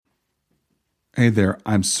Hey there,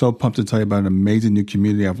 I'm so pumped to tell you about an amazing new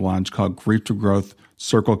community I've launched called Grief to Growth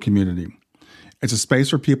Circle Community. It's a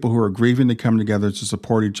space for people who are grieving to come together to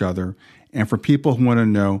support each other, and for people who want to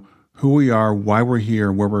know who we are, why we're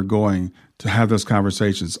here, where we're going, to have those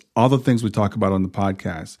conversations, all the things we talk about on the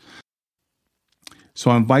podcast. So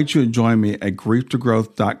I invite you to join me at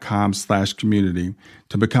grieftogrowth.com/community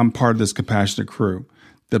to become part of this compassionate crew.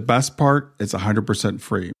 The best part, it's 100%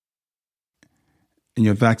 free. And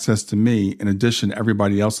you have access to me in addition to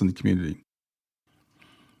everybody else in the community.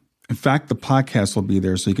 In fact, the podcast will be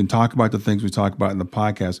there so you can talk about the things we talk about in the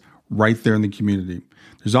podcast right there in the community.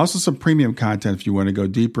 There's also some premium content if you want to go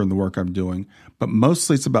deeper in the work I'm doing, but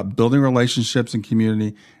mostly it's about building relationships and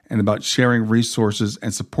community and about sharing resources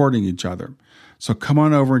and supporting each other. So come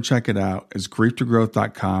on over and check it out. It's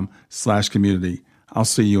grieftogrowth.com/community. I'll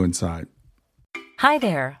see you inside. Hi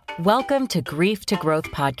there. Welcome to Grief to Growth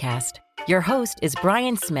Podcast. Your host is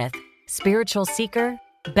Brian Smith, spiritual seeker,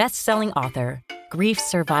 best-selling author, grief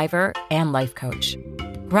survivor, and life coach.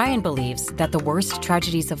 Brian believes that the worst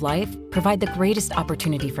tragedies of life provide the greatest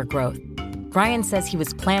opportunity for growth. Brian says he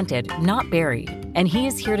was planted, not buried, and he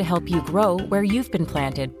is here to help you grow where you've been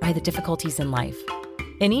planted by the difficulties in life.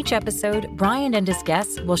 In each episode, Brian and his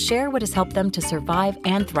guests will share what has helped them to survive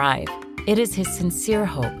and thrive. It is his sincere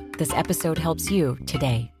hope this episode helps you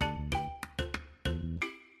today.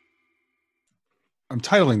 I'm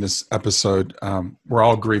titling this episode, We're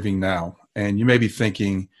All Grieving Now. And you may be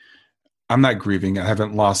thinking, I'm not grieving. I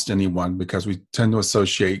haven't lost anyone, because we tend to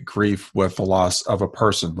associate grief with the loss of a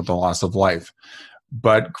person, with the loss of life.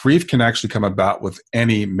 But grief can actually come about with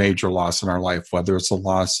any major loss in our life, whether it's a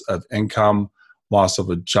loss of income, loss of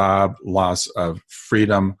a job, loss of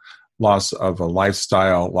freedom, loss of a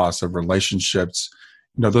lifestyle, loss of relationships,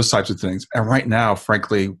 those types of things. And right now,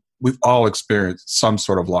 frankly, we've all experienced some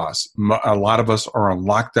sort of loss. A lot of us are on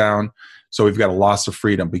lockdown, so we've got a loss of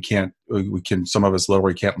freedom. Some of us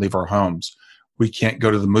literally can't leave our homes. We can't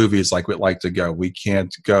go to the movies like we'd like to go. We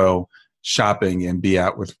can't go shopping and be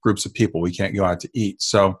out with groups of people. We can't go out to eat.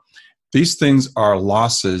 So these things are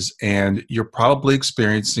losses, and you're probably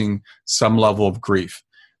experiencing some level of grief.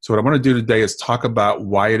 So what I want to do today is talk about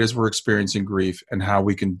why it is we're experiencing grief and how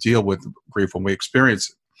we can deal with grief when we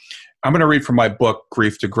experience it. I'm going to read from my book,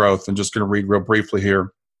 Grief to Growth. I'm just going to read real briefly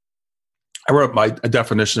here. I wrote a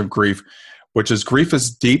definition of grief, which is: grief is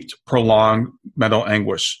deep, prolonged mental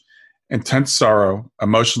anguish, intense sorrow,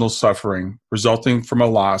 emotional suffering resulting from a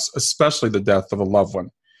loss, especially the death of a loved one.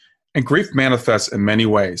 And grief manifests in many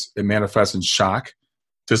ways. It manifests in shock,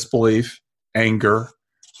 disbelief, anger,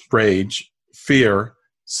 rage, fear,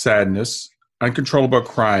 sadness, uncontrollable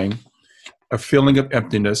crying, a feeling of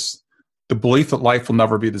emptiness, the belief that life will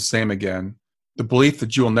never be the same again, the belief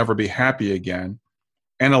that you will never be happy again,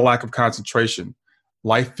 and a lack of concentration.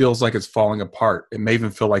 Life feels like it's falling apart. It may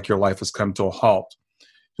even feel like your life has come to a halt.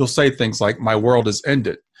 You'll say things like, my world has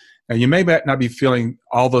ended. Now, you may not be feeling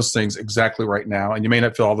all those things exactly right now, and you may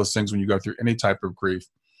not feel all those things when you go through any type of grief,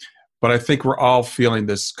 but I think we're all feeling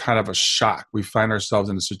this kind of a shock. We find ourselves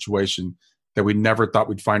in a situation that we never thought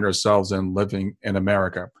we'd find ourselves in living in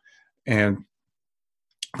America. And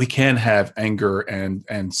we can have anger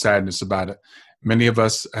and sadness about it. Many of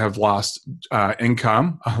us have lost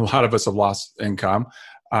income. A lot of us have lost income.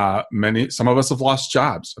 Some of us have lost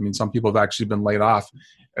jobs. I mean, some people have actually been laid off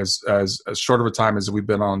as short of a time as we've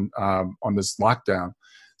been on this lockdown.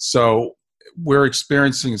 So we're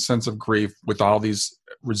experiencing a sense of grief with all these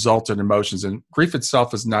resultant emotions. And grief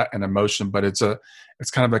itself is not an emotion, but it's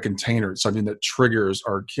kind of a container. It's something that triggers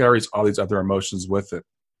or carries all these other emotions with it.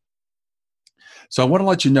 So I want to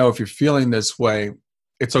let you know, if you're feeling this way,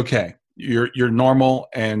 it's okay. You're normal,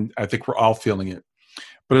 and I think we're all feeling it.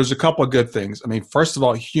 But there's a couple of good things. I mean, first of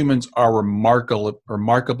all, humans are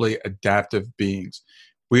remarkably adaptive beings.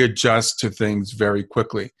 We adjust to things very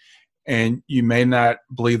quickly. And you may not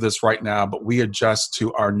believe this right now, but we adjust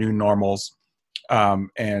to our new normals,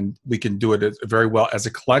 and we can do it very well as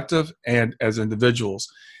a collective and as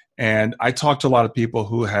individuals. And I talk to a lot of people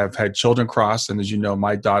who have had children cross. And as you know,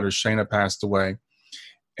 my daughter Shayna passed away.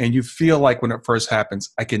 And you feel like when it first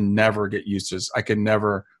happens, I can never get used to this. I can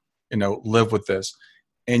never, live with this.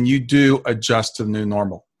 And you do adjust to the new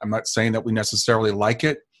normal. I'm not saying that we necessarily like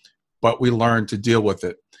it, but we learn to deal with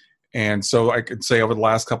it. And so I could say over the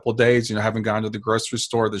last couple of days, having gone to the grocery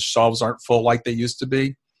store, the shelves aren't full like they used to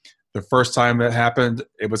be. The first time it happened,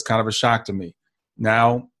 it was kind of a shock to me.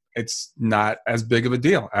 Now it's not as big of a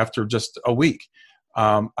deal after just a week.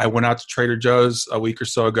 I went out to Trader Joe's a week or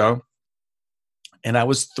so ago, and I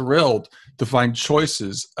was thrilled to find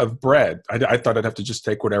choices of bread. I thought I'd have to just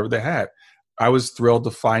take whatever they had. I was thrilled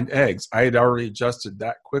to find eggs. I had already adjusted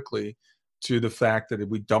that quickly to the fact that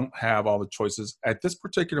we don't have all the choices at this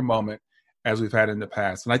particular moment as we've had in the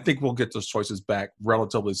past. And I think we'll get those choices back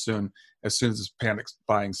relatively soon as this panic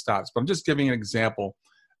buying stops. But I'm just giving an example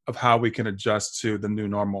of how we can adjust to the new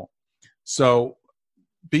normal. So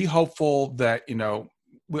be hopeful that,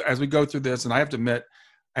 as we go through this, and I have to admit,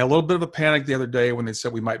 I had a little bit of a panic the other day when they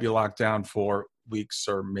said we might be locked down for weeks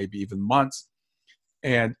or maybe even months.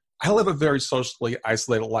 And I live a very socially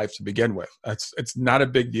isolated life to begin with. It's not a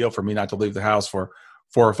big deal for me not to leave the house for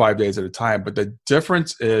 4 or 5 days at a time. But the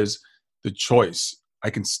difference is the choice.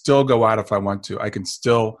 I can still go out if I want to. I can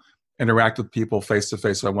still interact with people face to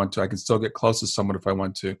face if I want to. I can still get close to someone if I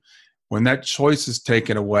want to. When that choice is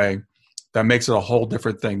taken away, that makes it a whole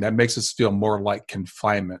different thing. That makes us feel more like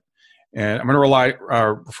confinement. And I'm going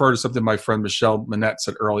to refer to something my friend Michelle Manette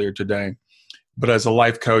said earlier today. But as a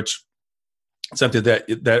life coach, something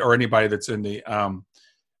that or anybody that's in the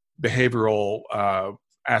behavioral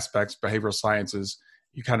aspects, behavioral sciences,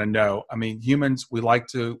 you kind of know. I mean, humans, we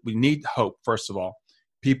need hope, first of all.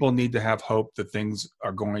 People need to have hope that things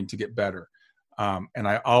are going to get better. And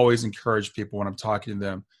I always encourage people when I'm talking to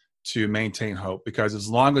them to maintain hope, because as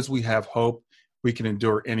long as we have hope, we can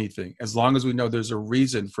endure anything. As long as we know there's a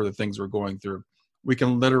reason for the things we're going through, we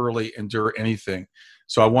can literally endure anything.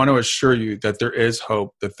 So I want to assure you that there is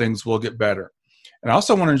hope, that things will get better. And I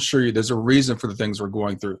also want to assure you there's a reason for the things we're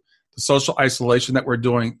going through. The social isolation that we're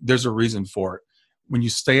doing, there's a reason for it. When you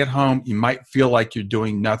stay at home, you might feel like you're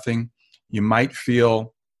doing nothing. You might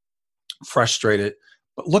feel frustrated.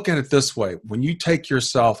 But look at it this way. When you take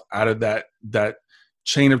yourself out of that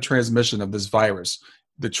chain of transmission of this virus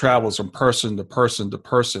that travels from person to person to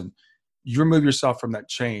person, you remove yourself from that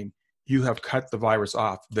chain, you have cut the virus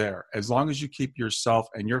off there. As long as you keep yourself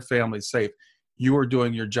and your family safe, you are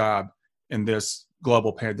doing your job in this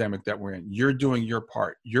global pandemic that we're in. You're doing your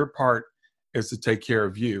part. Your part is to take care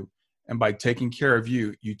of you. And by taking care of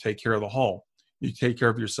you, you take care of the whole. You take care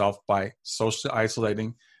of yourself by socially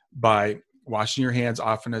isolating, by washing your hands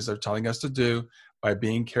often as they're telling us to do, by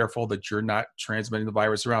being careful that you're not transmitting the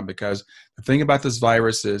virus around. Because the thing about this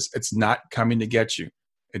virus is it's not coming to get you.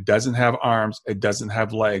 It doesn't have arms. It doesn't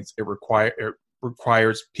have legs. It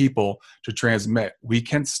requires people to transmit. We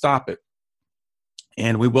can stop it,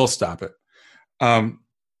 and we will stop it.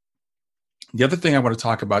 The other thing I want to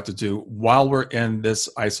talk about to do while we're in this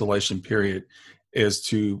isolation period is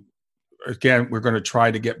we're going to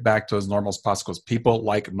try to get back to as normal as possible, because people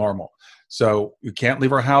like normal. So we can't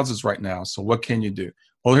leave our houses right now. So what can you do?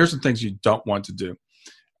 Well, here's some things you don't want to do.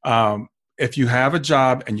 If you have a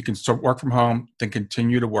job and you can still work from home, then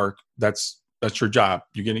continue to work. That's your job.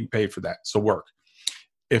 You're getting paid for that. So work.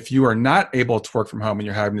 If you are not able to work from home and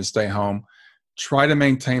you're having to stay home, try to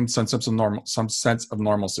maintain some sense of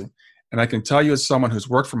normalcy. And I can tell you, as someone who's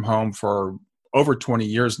worked from home for over 20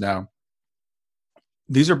 years now,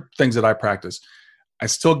 these are things that I practice. I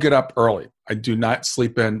still get up early. I do not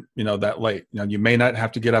sleep in, that late. You may not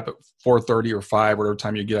have to get up at 4:30 or 5, whatever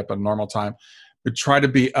time you get up at a normal time, but try to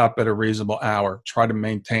be up at a reasonable hour. Try to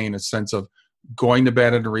maintain a sense of going to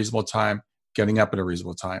bed at a reasonable time, getting up at a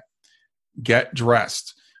reasonable time. Get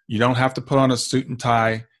dressed. You don't have to put on a suit and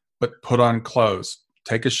tie, but put on clothes.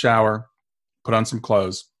 Take a shower, put on some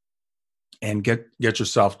clothes, and get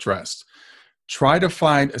yourself dressed. Try to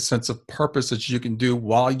find a sense of purpose that you can do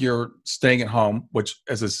while you're staying at home, which,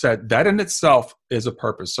 as I said, that in itself is a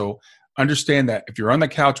purpose. So understand that if you're on the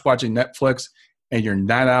couch watching Netflix and you're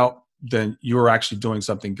not out, then you're actually doing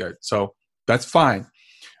something good. So that's fine.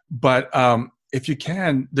 But if you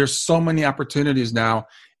can, there's so many opportunities now.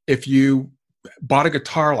 If you bought a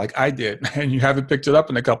guitar like I did and you haven't picked it up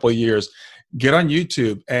in a couple of years, get on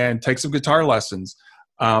YouTube and take some guitar lessons.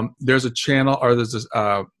 There's a channel, or there's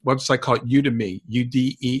a website called Udemy,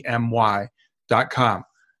 udemy.com.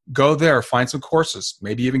 Go there, find some courses,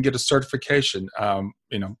 maybe even get a certification,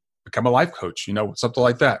 become a life coach, something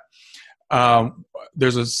like that.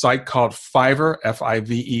 There's a site called Fiverr,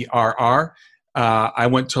 Fiverr. I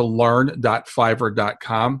went to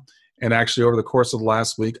learn.fiverr.com. And actually, over the course of the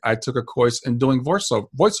last week, I took a course in doing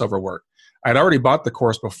voiceover work. I'd already bought the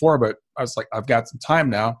course before, but I was like, I've got some time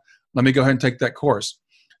now. Let me go ahead and take that course.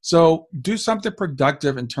 So do something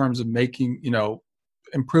productive in terms of making,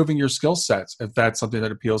 improving your skill sets, if that's something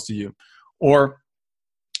that appeals to you. Or,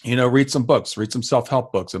 read some books, read some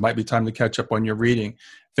self-help books. It might be time to catch up on your reading,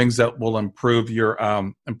 things that will improve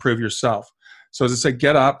yourself. So as I said,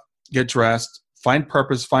 get up, get dressed, find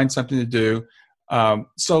purpose, find something to do.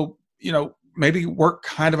 Maybe work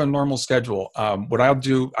kind of a normal schedule. What I'll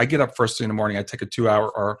do, I get up first thing in the morning. I take a 2-hour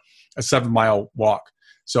or a 7-mile walk.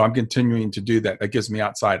 So I'm continuing to do that. That gives me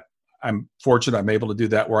outside. I'm fortunate I'm able to do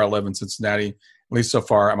that where I live in Cincinnati. At least so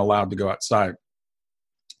far, I'm allowed to go outside.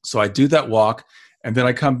 So I do that walk, and then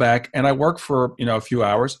I come back and I work for, a few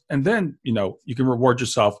hours. And then, you can reward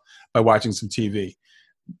yourself by watching some TV.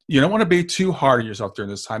 You don't want to be too hard on yourself during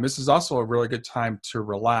this time. This is also a really good time to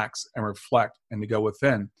relax and reflect and to go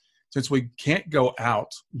within. Since we can't go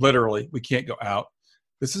out, literally, we can't go out.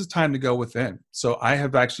 This is a time to go within. So I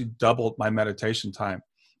have actually doubled my meditation time.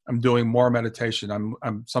 I'm doing more meditation.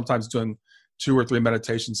 I'm sometimes doing 2 or 3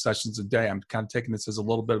 meditation sessions a day. I'm kind of taking this as a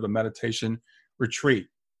little bit of a meditation retreat.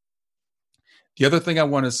 The other thing I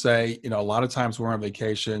want to say, a lot of times we're on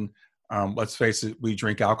vacation. Let's face it, we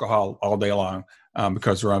drink alcohol all day long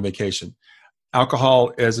because we're on vacation.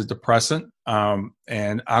 Alcohol is a depressant,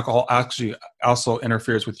 and alcohol actually also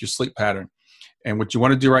interferes with your sleep pattern. And what you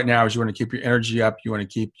want to do right now is you want to keep your energy up. You want to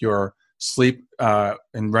keep your sleep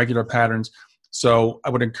in regular patterns. So I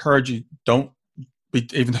would encourage you, don't be,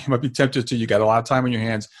 even though you might be tempted to, you got a lot of time on your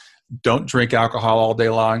hands, don't drink alcohol all day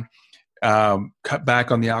long. Cut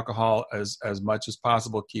back on the alcohol as much as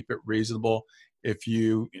possible. Keep it reasonable. If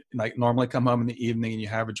you normally come home in the evening and you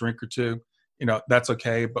have a drink or two, that's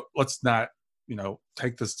okay. But let's not,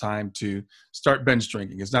 take this time to start binge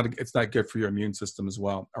drinking. It's not good for your immune system as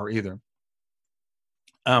well, or either.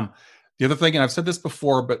 The other thing, and I've said this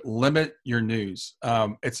before, but limit your news.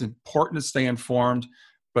 It's important to stay informed,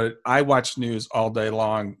 but I watch news all day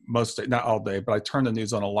long, not all day, but I turn the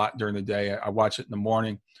news on a lot during the day. I watch it in the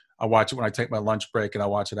morning. I watch it when I take my lunch break, and I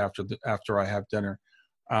watch it after I have dinner.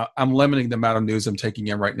 I'm limiting the amount of news I'm taking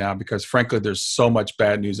in right now because, frankly, there's so much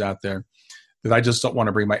bad news out there that I just don't want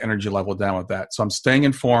to bring my energy level down with that. So I'm staying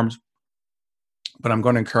informed, but I'm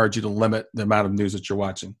going to encourage you to limit the amount of news that you're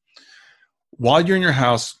watching. While you're in your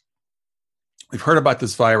house, we've heard about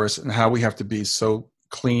this virus and how we have to be so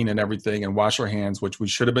clean and everything and wash our hands, which we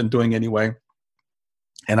should have been doing anyway.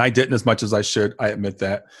 And I didn't as much as I should. I admit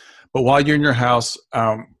that. But while you're in your house,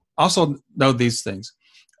 also know these things.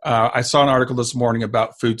 I saw an article this morning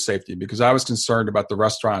about food safety because I was concerned about the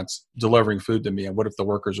restaurants delivering food to me and what if the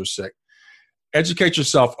workers are sick. Educate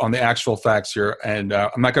yourself on the actual facts here. And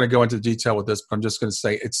I'm not going to go into detail with this, but I'm just going to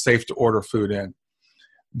say it's safe to order food in.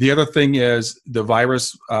 The other thing is the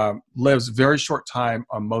virus lives very short time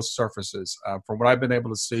on most surfaces. From what I've been able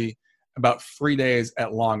to see, about 3 days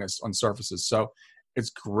at longest on surfaces. So it's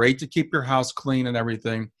great to keep your house clean and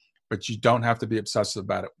everything, but you don't have to be obsessive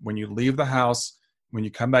about it. When you leave the house, when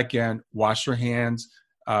you come back in, wash your hands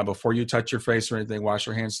before you touch your face or anything. Wash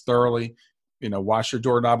your hands thoroughly. Wash your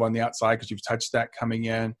doorknob on the outside because you've touched that coming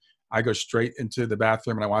in. I go straight into the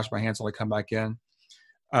bathroom and I wash my hands when I come back in.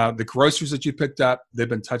 The groceries that you picked up, they've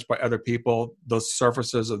been touched by other people. Those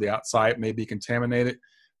surfaces of the outside may be contaminated.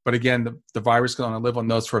 But again, the virus can only live on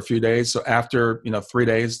those for a few days. So after 3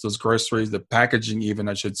 days, those groceries, the packaging even,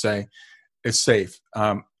 I should say, is safe.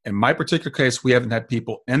 In my particular case, we haven't had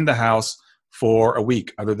people in the house for a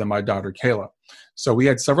week other than my daughter, Kayla. So we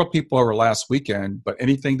had several people over last weekend, but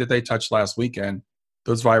anything that they touched last weekend,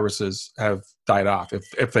 those viruses have died off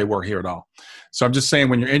if they were here at all. So I'm just saying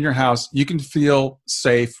when you're in your house, you can feel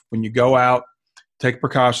safe. When you go out, take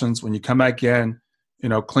precautions. When you come back in,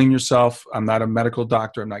 clean yourself. I'm not a medical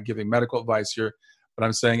doctor. I'm not giving medical advice here, but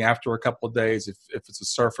I'm saying after a couple of days, if it's a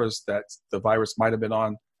surface that the virus might have been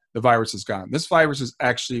on, the virus is gone. This virus is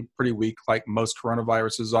actually pretty weak, like most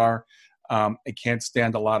coronaviruses are. It can't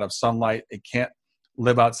stand a lot of sunlight. It can't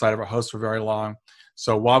live outside of a host for very long.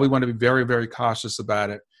 So while we want to be very, very cautious about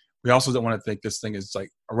it, we also don't want to think this thing is like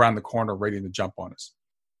around the corner waiting to jump on us.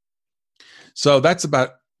 So that's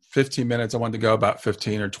about 15 minutes. I wanted to go about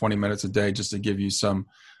 15 or 20 minutes a day just to give you some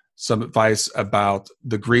advice about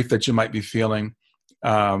the grief that you might be feeling.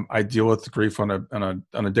 I deal with grief on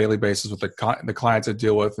a daily basis with the clients I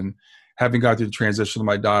deal with, and having gone through the transition of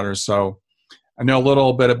my daughter. So I know a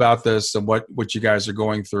little bit about this and what you guys are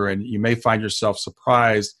going through, and you may find yourself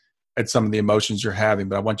surprised at some of the emotions you're having,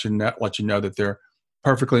 but I want to let you know that they're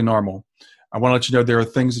perfectly normal. I want to let you know there are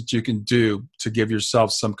things that you can do to give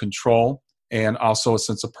yourself some control and also a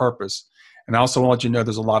sense of purpose. And I also want to let you know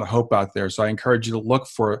there's a lot of hope out there. So I encourage you to look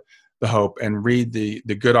for the hope and read the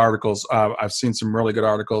good articles. I've seen some really good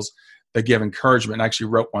articles that give encouragement. I actually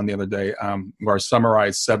wrote one the other day where I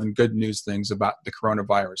summarized 7 good news things about the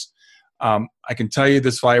coronavirus. I can tell you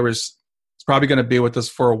this virus is probably going to be with us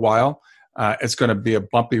for a while. It's going to be a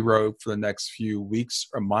bumpy road for the next few weeks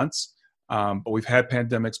or months. But we've had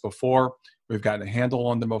pandemics before. We've gotten a handle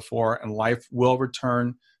on them before, and life will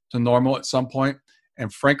return to normal at some point.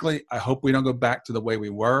 And frankly, I hope we don't go back to the way we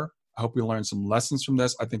were. I hope we learn some lessons from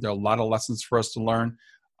this. I think there are a lot of lessons for us to learn.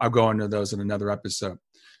 I'll go into those in another episode.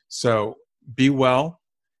 So be well,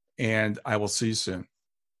 and I will see you soon.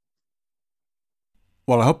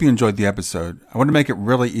 Well, I hope you enjoyed the episode. I want to make it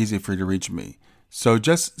really easy for you to reach me. So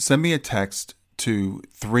just send me a text to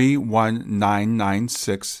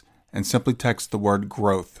 31996 and simply text the word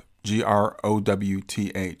growth,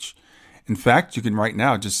 GROWTH. In fact, you can right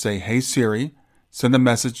now just say, "Hey Siri," send a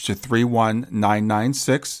message to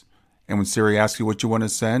 31996, and when Siri asks you what you want to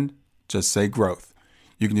send, just say growth.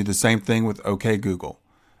 You can do the same thing with OK Google.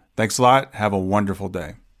 Thanks a lot. Have a wonderful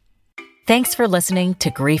day. Thanks for listening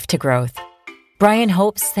to Grief to Growth. Brian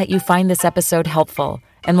hopes that you find this episode helpful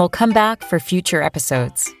and will come back for future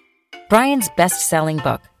episodes. Brian's best-selling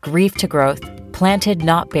book, Grief to Growth, Planted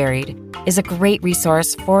Not Buried, is a great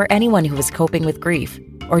resource for anyone who is coping with grief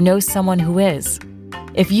or knows someone who is.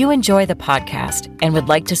 If you enjoy the podcast and would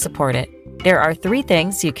like to support it, there are 3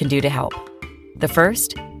 things you can do to help. The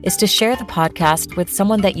first is to share the podcast with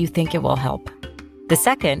someone that you think it will help. The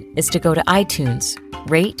second is to go to iTunes,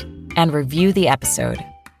 rate, and review the episode.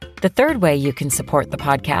 The third way you can support the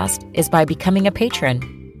podcast is by becoming a patron.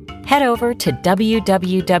 Head over to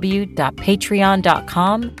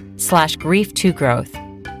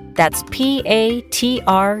www.patreon.com/grief2growth. That's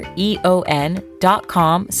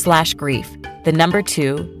patreon.com/grief, the number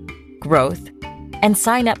 2, growth, and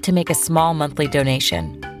sign up to make a small monthly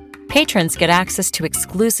donation. Patrons get access to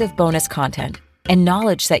exclusive bonus content and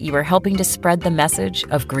knowledge that you are helping to spread the message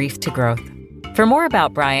of grief to growth. For more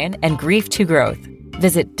about Brian and Grief to Growth,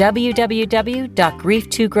 visit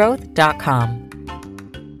www.grief2growth.com.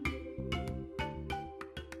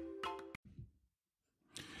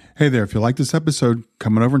 Hey there, if you like this episode,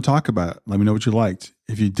 come on over and talk about it. Let me know what you liked.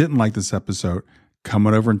 If you didn't like this episode, come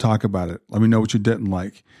on over and talk about it. Let me know what you didn't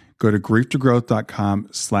like. Go to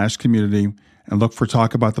grieftogrowth.com/community and look for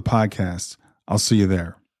Talk About the Podcast. I'll see you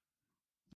there.